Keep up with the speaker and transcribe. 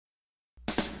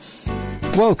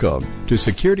Welcome to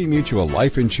Security Mutual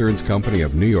Life Insurance Company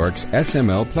of New York's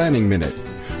SML Planning Minute,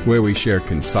 where we share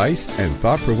concise and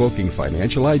thought-provoking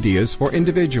financial ideas for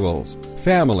individuals,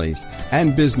 families,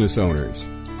 and business owners.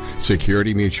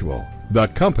 Security Mutual, the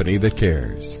company that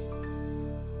cares.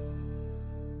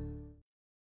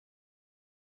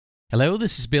 Hello,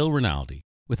 this is Bill Rinaldi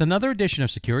with another edition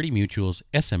of Security Mutual's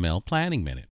SML Planning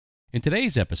Minute. In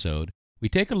today's episode, we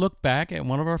take a look back at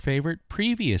one of our favorite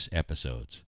previous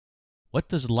episodes. What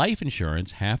does life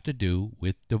insurance have to do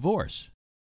with divorce?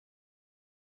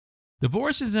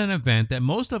 Divorce is an event that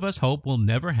most of us hope we'll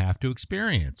never have to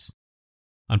experience.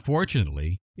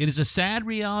 Unfortunately, it is a sad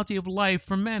reality of life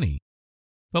for many.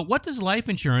 But what does life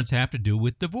insurance have to do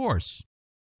with divorce?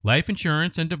 Life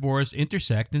insurance and divorce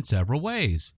intersect in several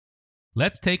ways.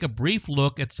 Let's take a brief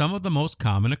look at some of the most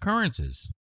common occurrences.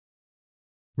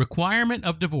 Requirement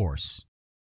of divorce.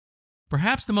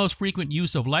 Perhaps the most frequent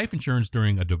use of life insurance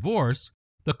during a divorce,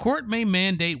 the court may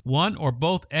mandate one or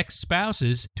both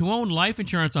ex-spouses to own life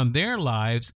insurance on their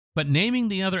lives, but naming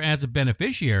the other as a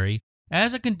beneficiary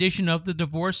as a condition of the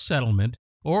divorce settlement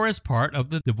or as part of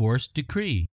the divorce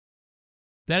decree.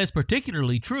 That is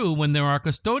particularly true when there are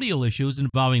custodial issues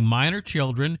involving minor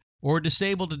children or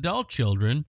disabled adult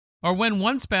children, or when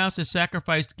one spouse has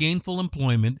sacrificed gainful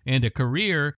employment and a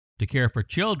career to care for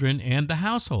children and the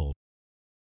household.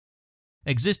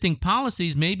 Existing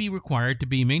policies may be required to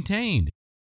be maintained.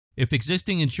 If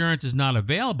existing insurance is not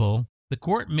available, the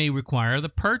court may require the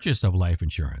purchase of life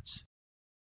insurance.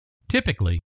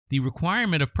 Typically, the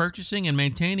requirement of purchasing and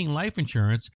maintaining life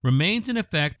insurance remains in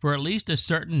effect for at least a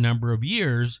certain number of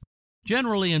years,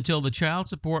 generally until the child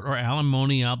support or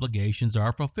alimony obligations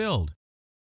are fulfilled.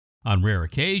 On rare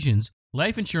occasions,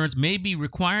 life insurance may be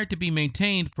required to be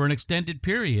maintained for an extended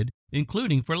period,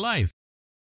 including for life.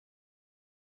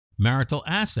 Marital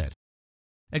asset.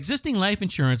 Existing life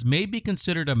insurance may be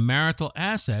considered a marital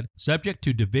asset subject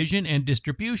to division and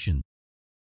distribution.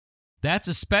 That's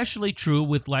especially true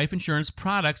with life insurance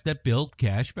products that build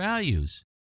cash values.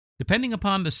 Depending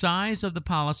upon the size of the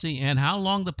policy and how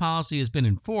long the policy has been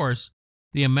in force,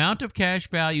 the amount of cash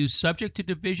values subject to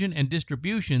division and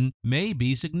distribution may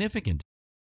be significant.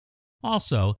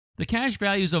 Also, the cash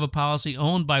values of a policy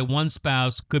owned by one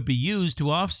spouse could be used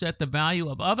to offset the value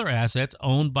of other assets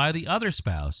owned by the other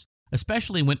spouse,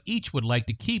 especially when each would like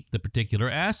to keep the particular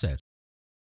asset.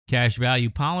 Cash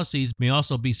value policies may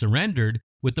also be surrendered,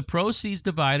 with the proceeds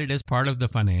divided as part of the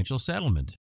financial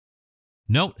settlement.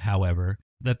 Note, however,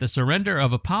 that the surrender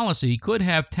of a policy could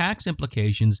have tax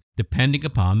implications depending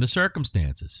upon the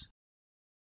circumstances.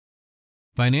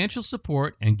 Financial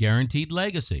support and guaranteed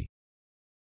legacy.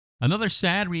 Another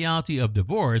sad reality of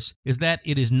divorce is that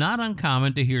it is not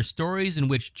uncommon to hear stories in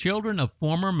which children of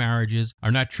former marriages are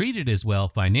not treated as well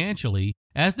financially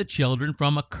as the children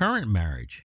from a current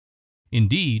marriage.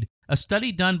 Indeed, a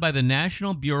study done by the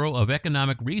National Bureau of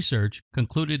Economic Research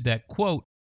concluded that, quote,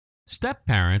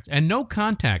 step-parents and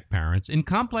no-contact parents in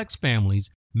complex families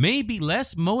may be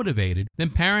less motivated than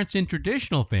parents in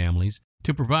traditional families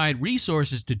to provide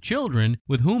resources to children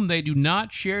with whom they do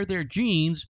not share their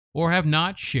genes or have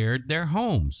not shared their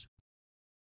homes.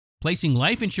 Placing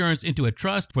life insurance into a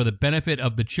trust for the benefit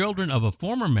of the children of a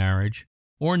former marriage,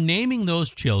 or naming those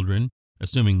children,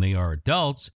 assuming they are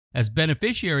adults, as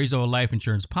beneficiaries of a life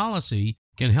insurance policy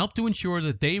can help to ensure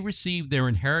that they receive their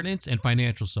inheritance and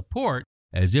financial support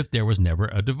as if there was never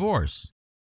a divorce.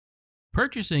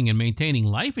 Purchasing and maintaining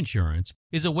life insurance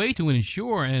is a way to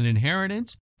ensure an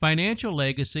inheritance, financial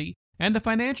legacy, and the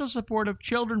financial support of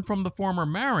children from the former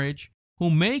marriage who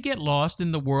may get lost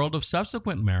in the world of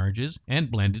subsequent marriages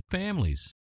and blended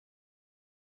families.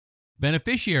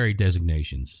 Beneficiary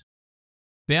designations.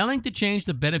 Failing to change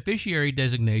the beneficiary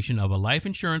designation of a life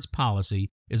insurance policy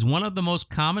is one of the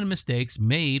most common mistakes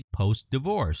made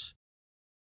post-divorce.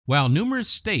 While numerous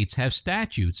states have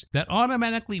statutes that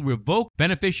automatically revoke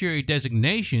beneficiary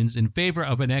designations in favor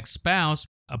of an ex-spouse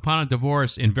upon a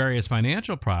divorce in various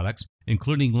financial products,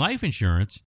 including life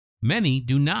insurance, many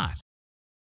do not.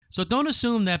 So don't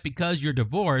assume that because you're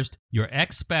divorced, your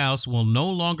ex-spouse will no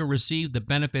longer receive the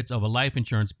benefits of a life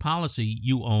insurance policy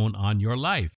you own on your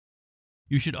life.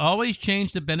 You should always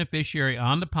change the beneficiary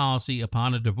on the policy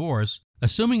upon a divorce,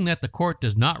 assuming that the court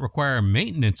does not require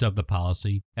maintenance of the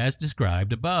policy as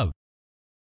described above.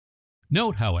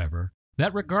 Note, however,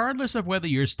 that regardless of whether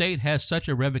your state has such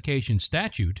a revocation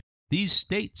statute, these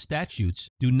state statutes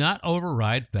do not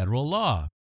override federal law.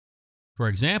 For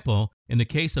example, in the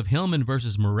case of Hillman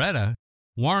versus Moretta,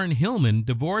 Warren Hillman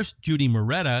divorced Judy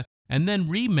Moretta and then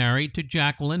remarried to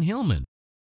Jacqueline Hillman.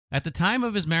 At the time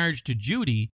of his marriage to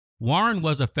Judy, Warren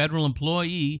was a federal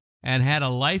employee and had a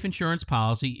life insurance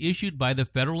policy issued by the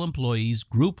Federal Employees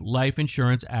Group Life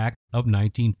Insurance Act of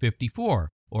 1954,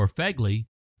 or FEGLI,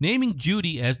 naming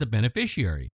Judy as the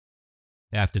beneficiary.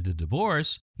 After the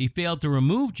divorce, he failed to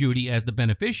remove Judy as the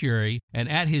beneficiary, and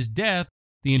at his death,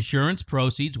 the insurance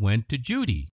proceeds went to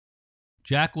Judy.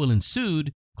 Jacqueline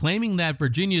sued, claiming that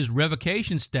Virginia's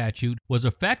revocation statute was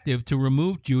effective to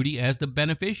remove Judy as the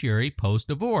beneficiary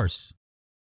post-divorce.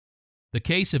 The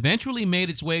case eventually made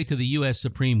its way to the U.S.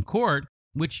 Supreme Court,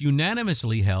 which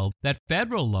unanimously held that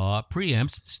federal law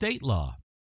preempts state law.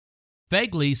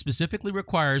 FEGLI specifically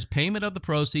requires payment of the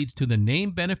proceeds to the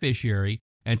named beneficiary,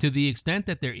 and to the extent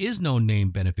that there is no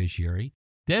named beneficiary,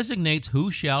 designates who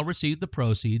shall receive the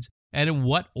proceeds and in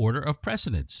what order of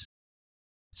precedence.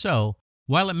 So,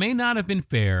 while it may not have been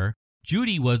fair,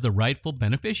 Judy was the rightful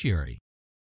beneficiary.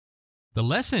 The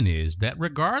lesson is that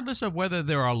regardless of whether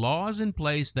there are laws in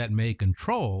place that may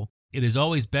control, it is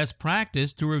always best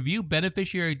practice to review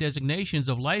beneficiary designations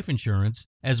of life insurance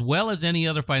as well as any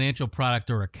other financial product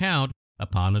or account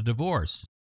upon a divorce.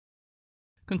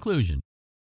 Conclusion.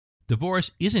 Divorce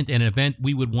isn't an event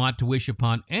we would want to wish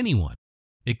upon anyone.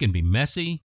 It can be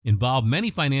messy, involve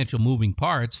many financial moving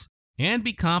parts, and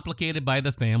be complicated by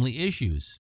the family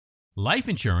issues. Life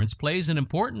insurance plays an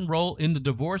important role in the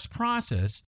divorce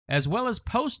process as well as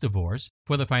post-divorce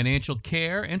for the financial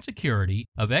care and security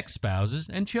of ex-spouses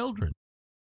and children.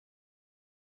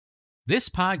 This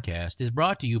podcast is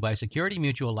brought to you by Security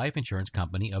Mutual Life Insurance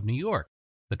Company of New York,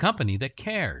 the company that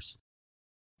cares.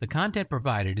 The content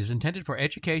provided is intended for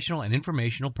educational and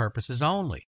informational purposes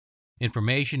only.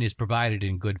 Information is provided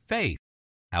in good faith.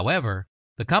 However,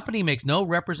 the company makes no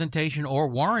representation or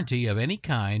warranty of any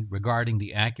kind regarding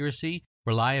the accuracy,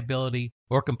 reliability,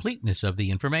 or completeness of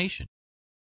the information.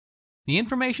 The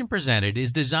information presented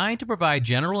is designed to provide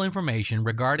general information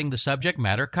regarding the subject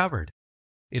matter covered.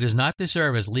 It is not to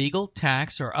serve as legal,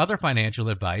 tax, or other financial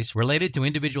advice related to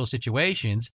individual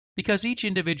situations because each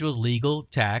individual's legal,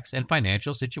 tax, and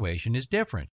financial situation is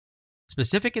different.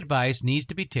 Specific advice needs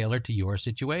to be tailored to your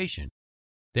situation.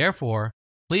 Therefore,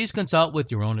 please consult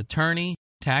with your own attorney,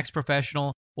 tax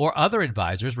professional, or other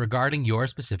advisors regarding your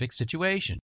specific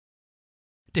situation.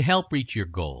 To help reach your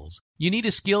goals, you need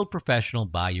a skilled professional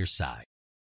by your side.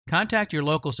 Contact your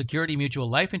local Security Mutual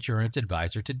Life Insurance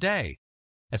advisor today.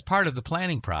 As part of the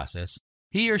planning process,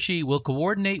 he or she will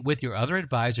coordinate with your other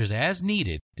advisors as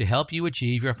needed to help you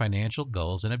achieve your financial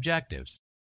goals and objectives.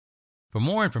 For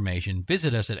more information,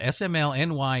 visit us at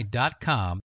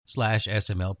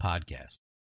smlny.com/smlpodcast.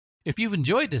 If you've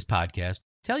enjoyed this podcast,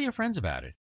 tell your friends about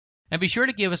it. And be sure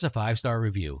to give us a 5-star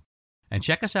review. And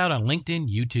check us out on LinkedIn,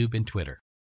 YouTube, and Twitter.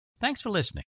 Thanks for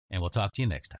listening, and we'll talk to you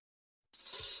next time.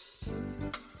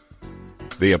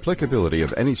 The applicability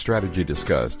of any strategy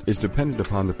discussed is dependent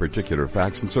upon the particular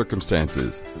facts and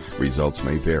circumstances. Results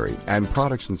may vary, and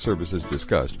products and services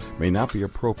discussed may not be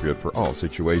appropriate for all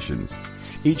situations.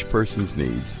 Each person's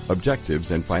needs,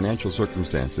 objectives, and financial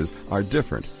circumstances are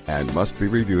different and must be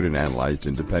reviewed and analyzed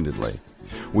independently.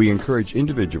 We encourage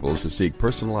individuals to seek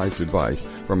personalized advice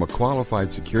from a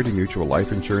qualified Security Mutual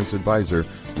Life Insurance advisor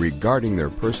regarding their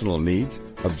personal needs,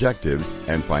 objectives,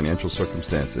 and financial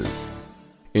circumstances.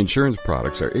 Insurance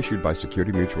products are issued by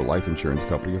Security Mutual Life Insurance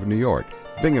Company of New York,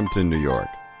 Binghamton, New York.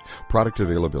 Product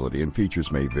availability and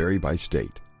features may vary by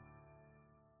state.